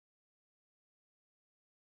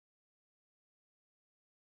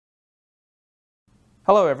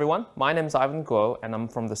Hello everyone, my name is Ivan Guo and I'm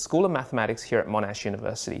from the School of Mathematics here at Monash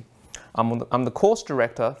University. I'm the course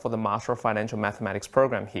director for the Master of Financial Mathematics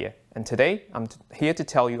program here, and today I'm here to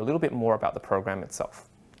tell you a little bit more about the program itself.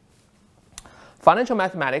 Financial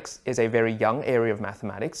mathematics is a very young area of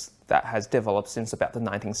mathematics that has developed since about the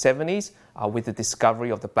 1970s with the discovery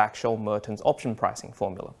of the Black-Scholes-Mertens option pricing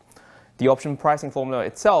formula. The option pricing formula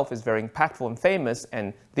itself is very impactful and famous,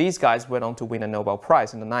 and these guys went on to win a Nobel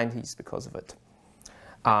Prize in the 90s because of it.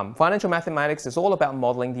 Financial mathematics is all about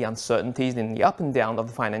modeling the uncertainties in the up and down of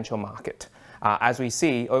the financial market. As we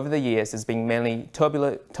see, over the years, there's been many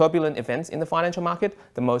turbulent events in the financial market,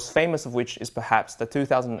 the most famous of which is perhaps the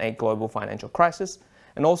 2008 global financial crisis.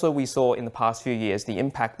 And also we saw in the past few years the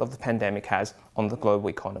impact of the pandemic has on the global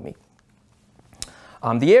economy.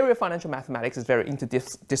 The area of financial mathematics is very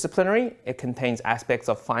interdisciplinary. It contains aspects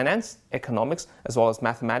of finance, economics, as well as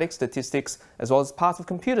mathematics, statistics, as well as parts of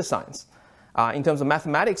computer science. In terms of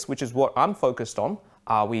mathematics, which is what I'm focused on,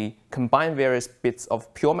 we combine various bits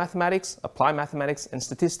of pure mathematics, applied mathematics, and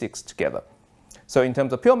statistics together. So in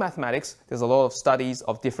terms of pure mathematics, there's a lot of studies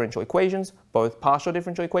of differential equations, both partial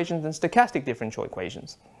differential equations and stochastic differential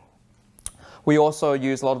equations. We also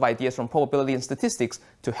use a lot of ideas from probability and statistics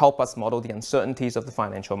to help us model the uncertainties of the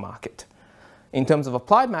financial market. In terms of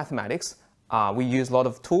applied mathematics, we use a lot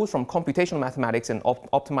of tools from computational mathematics and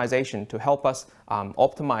optimization to help us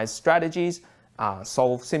optimize strategies,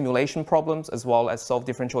 solve simulation problems, as well as solve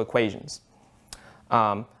differential equations.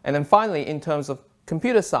 And then finally, in terms of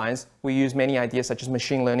computer science, we use many ideas such as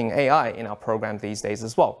machine learning and AI in our program these days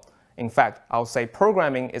as well. In fact, I'll say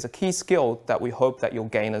programming is a key skill that we hope that you'll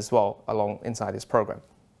gain as well inside this program.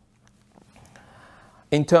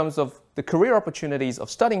 In terms of the career opportunities of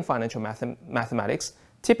studying financial mathematics,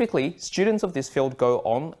 typically, students of this field go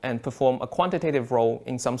on and perform a quantitative role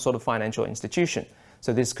in some sort of financial institution.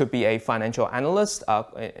 So this could be a financial analyst,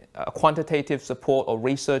 a quantitative support or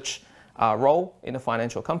research role in a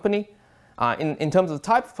financial company. In terms of the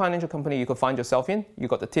type of financial company you could find yourself in, you've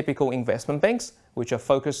got the typical investment banks, which are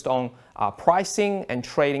focused on pricing and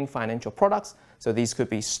trading financial products. So these could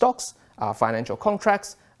be stocks, financial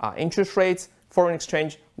contracts, interest rates, foreign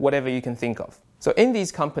exchange, whatever you can think of. So in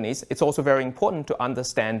these companies, it's also very important to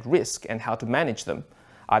understand risk and how to manage them.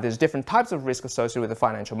 There's different types of risk associated with the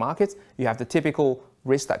financial markets. You have the typical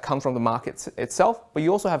risk that comes from the market itself, but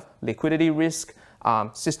you also have liquidity risk,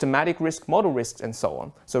 systematic risk, model risks, and so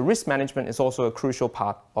on. So risk management is also a crucial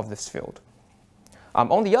part of this field.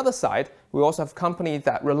 On the other side, we also have a company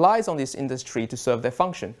that relies on this industry to serve their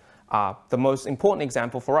function. The most important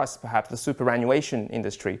example for us, perhaps the superannuation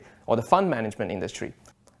industry or the fund management industry.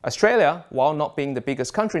 Australia, while not being the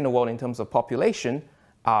biggest country in the world in terms of population,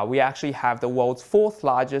 we actually have the world's fourth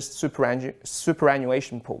largest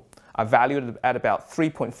superannuation pool, valued at about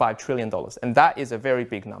 $3.5 trillion. And that is a very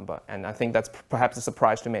big number, and I think that's perhaps a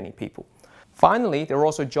surprise to many people. Finally, there are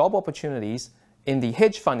also job opportunities in the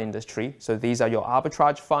hedge fund industry. So these are your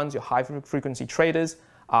arbitrage funds, your high-frequency traders,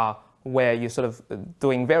 where you're sort of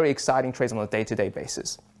doing very exciting trades on a day-to-day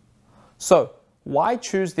basis. So why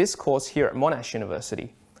choose this course here at Monash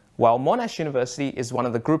University? Well, Monash University is one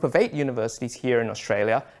of the group of 8 universities here in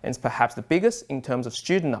Australia, and it's perhaps the biggest in terms of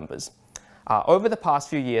student numbers. Over the past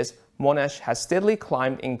few years, Monash has steadily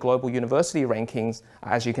climbed in global university rankings.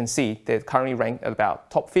 As you can see, they're currently ranked at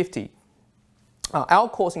about top 50. Our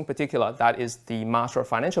course in particular, that is the Master of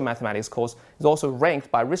Financial Mathematics course, is also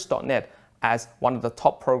ranked by risk.net as one of the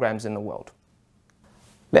top programs in the world.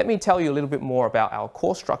 Let me tell you a little bit more about our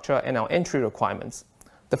course structure and our entry requirements.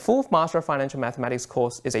 The full Master of Financial Mathematics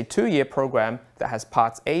course is a 2-year program that has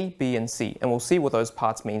parts A, B, and C, and we'll see what those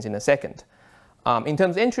parts means in a second. In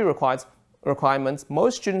terms of entry requirements,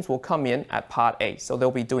 most students will come in at part A, so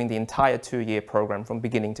they'll be doing the entire 2-year program from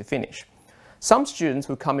beginning to finish. Some students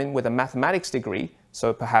who come in with a mathematics degree,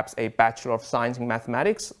 so perhaps a Bachelor of Science in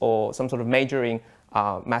Mathematics or some sort of major in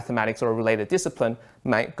mathematics or a related discipline,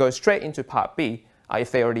 might go straight into part B if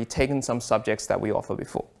they've already taken some subjects that we offer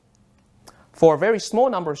before. For a very small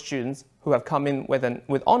number of students who have come in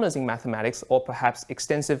with honors in mathematics or perhaps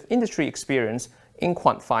extensive industry experience in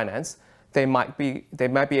quant finance, they might be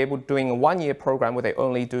able to doing a 1-year program where they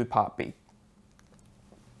only do part B.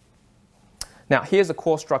 Now here's the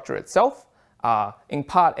course structure itself. In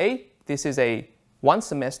part A, this is a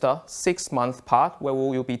 1-semester, 6-month part where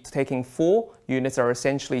we'll be taking 4 units that are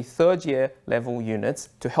essentially 3rd-year level units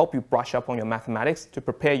to help you brush up on your mathematics to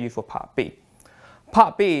prepare you for part B.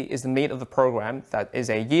 Part B is the meat of the program that is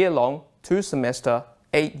a year-long, 2-semester,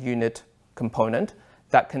 8-unit component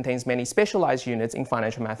that contains many specialized units in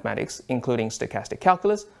financial mathematics, including stochastic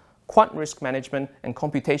calculus, quant risk management, and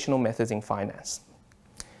computational methods in finance.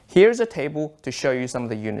 Here's a table to show you some of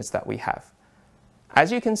the units that we have.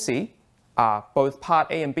 As you can see, both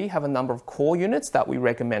Part A and B have a number of core units that we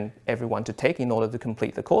recommend everyone to take in order to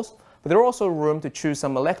complete the course, but there are also room to choose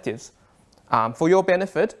some electives. For your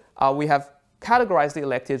benefit, we have categorized the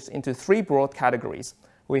electives into 3 broad categories.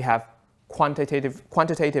 We have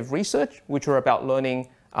quantitative research, which are about learning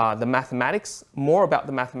the mathematics, more about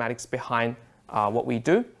the mathematics behind what we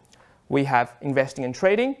do. We have investing and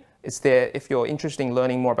trading. It's there if you're interested in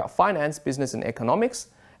learning more about finance, business, and economics.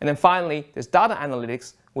 And then finally, there's data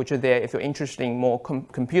analytics, which are there if you're interested in more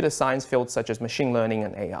computer science fields such as machine learning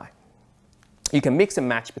and AI. You can mix and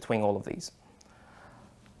match between all of these.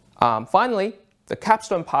 Finally, the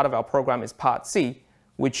capstone part of our program is Part C,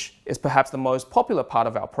 which is perhaps the most popular part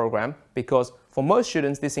of our program because for most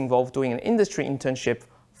students, this involves doing an industry internship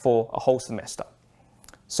for a whole semester.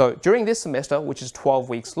 So during this semester, which is 12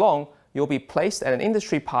 weeks long, you'll be placed at an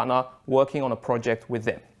industry partner working on a project with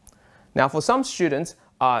them. Now, for some students,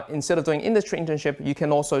 instead of doing industry internship, you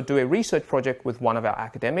can also do a research project with one of our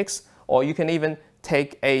academics, or you can even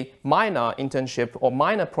take a minor internship or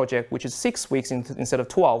minor project, which is 6 weeks instead of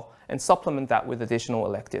 12, and supplement that with additional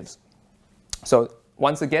electives. So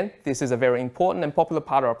once again, this is a very important and popular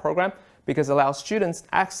part of our program because it allows students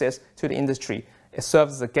access to the industry. It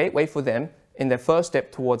serves as a gateway for them in their first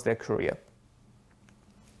step towards their career.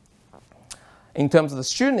 In terms of the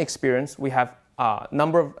student experience, we have a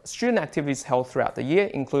number of student activities held throughout the year,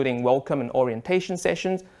 including welcome and orientation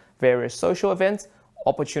sessions, various social events,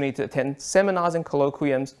 opportunity to attend seminars and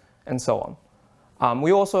colloquiums, and so on.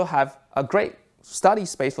 We also have a great study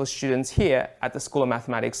space for students here at the School of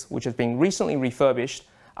Mathematics, which has been recently refurbished.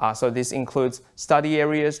 So this includes study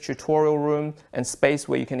areas, tutorial room, and space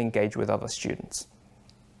where you can engage with other students.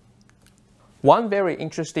 One very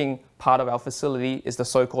interesting part of our facility is the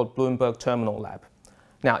so-called Bloomberg Terminal Lab.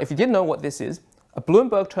 Now, if you didn't know what this is, a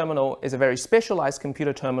Bloomberg terminal is a very specialized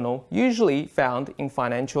computer terminal usually found in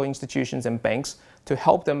financial institutions and banks to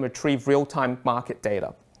help them retrieve real-time market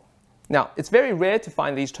data. Now, it's very rare to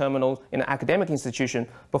find these terminals in an academic institution,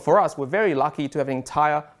 but for us, we're very lucky to have an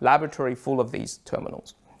entire laboratory full of these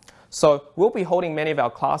terminals. So we'll be holding many of our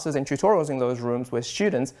classes and tutorials in those rooms where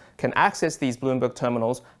students can access these Bloomberg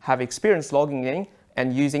terminals, have experience logging in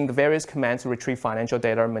and using the various commands to retrieve financial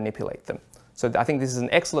data and manipulate them. So I think this is an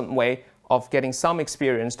excellent way of getting some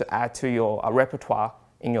experience to add to your repertoire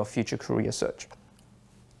in your future career search.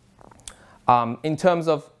 In terms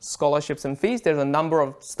of scholarships and fees, there's a number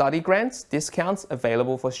of study grants, discounts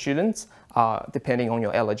available for students depending on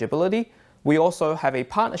your eligibility. We also have a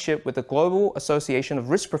partnership with the Global Association of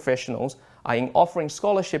Risk Professionals in offering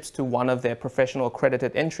scholarships to one of their professional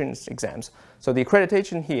accredited entrance exams. So the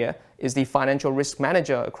accreditation here is the Financial Risk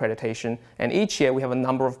Manager accreditation, and each year we have a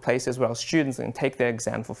number of places where our students can take their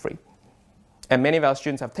exam for free. And many of our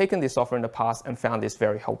students have taken this offer in the past and found this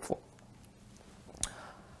very helpful.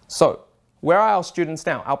 So, where are our students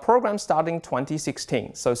now? Our program started in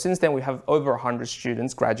 2016. So since then, we have over 100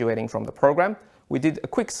 students graduating from the program. We did a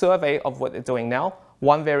quick survey of what they're doing now.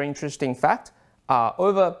 One very interesting fact,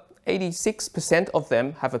 over 86% of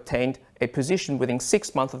them have obtained a position within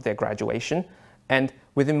 6 months of their graduation. And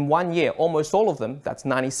within 1 year, almost all of them, that's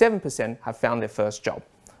 97%, have found their first job.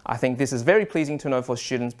 I think this is very pleasing to know for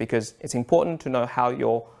students because it's important to know how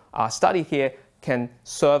your study here can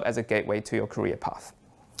serve as a gateway to your career path.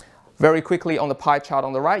 Very quickly on the pie chart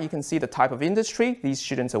on the right, you can see the type of industry these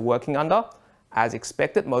students are working under. As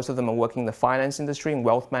expected, most of them are working in the finance industry, in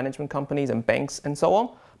wealth management companies and banks and so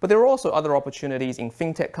on. But there are also other opportunities in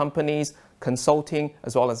fintech companies, consulting,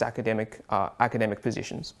 as well as academic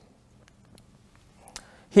positions.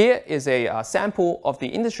 Here is a sample of the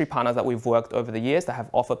industry partners that we've worked over the years that have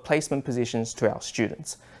offered placement positions to our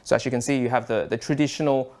students. So as you can see, you have the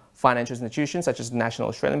traditional financial institutions such as the National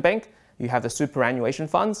Australian Bank. You have the superannuation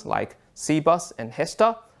funds like CBUS and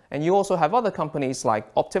HESTA. And you also have other companies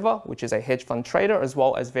like Optiva, which is a hedge fund trader, as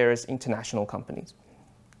well as various international companies.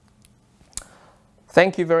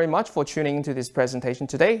 Thank you very much for tuning into this presentation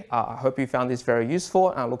today. I hope you found this very useful,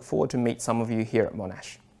 and I look forward to meet some of you here at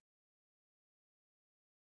Monash.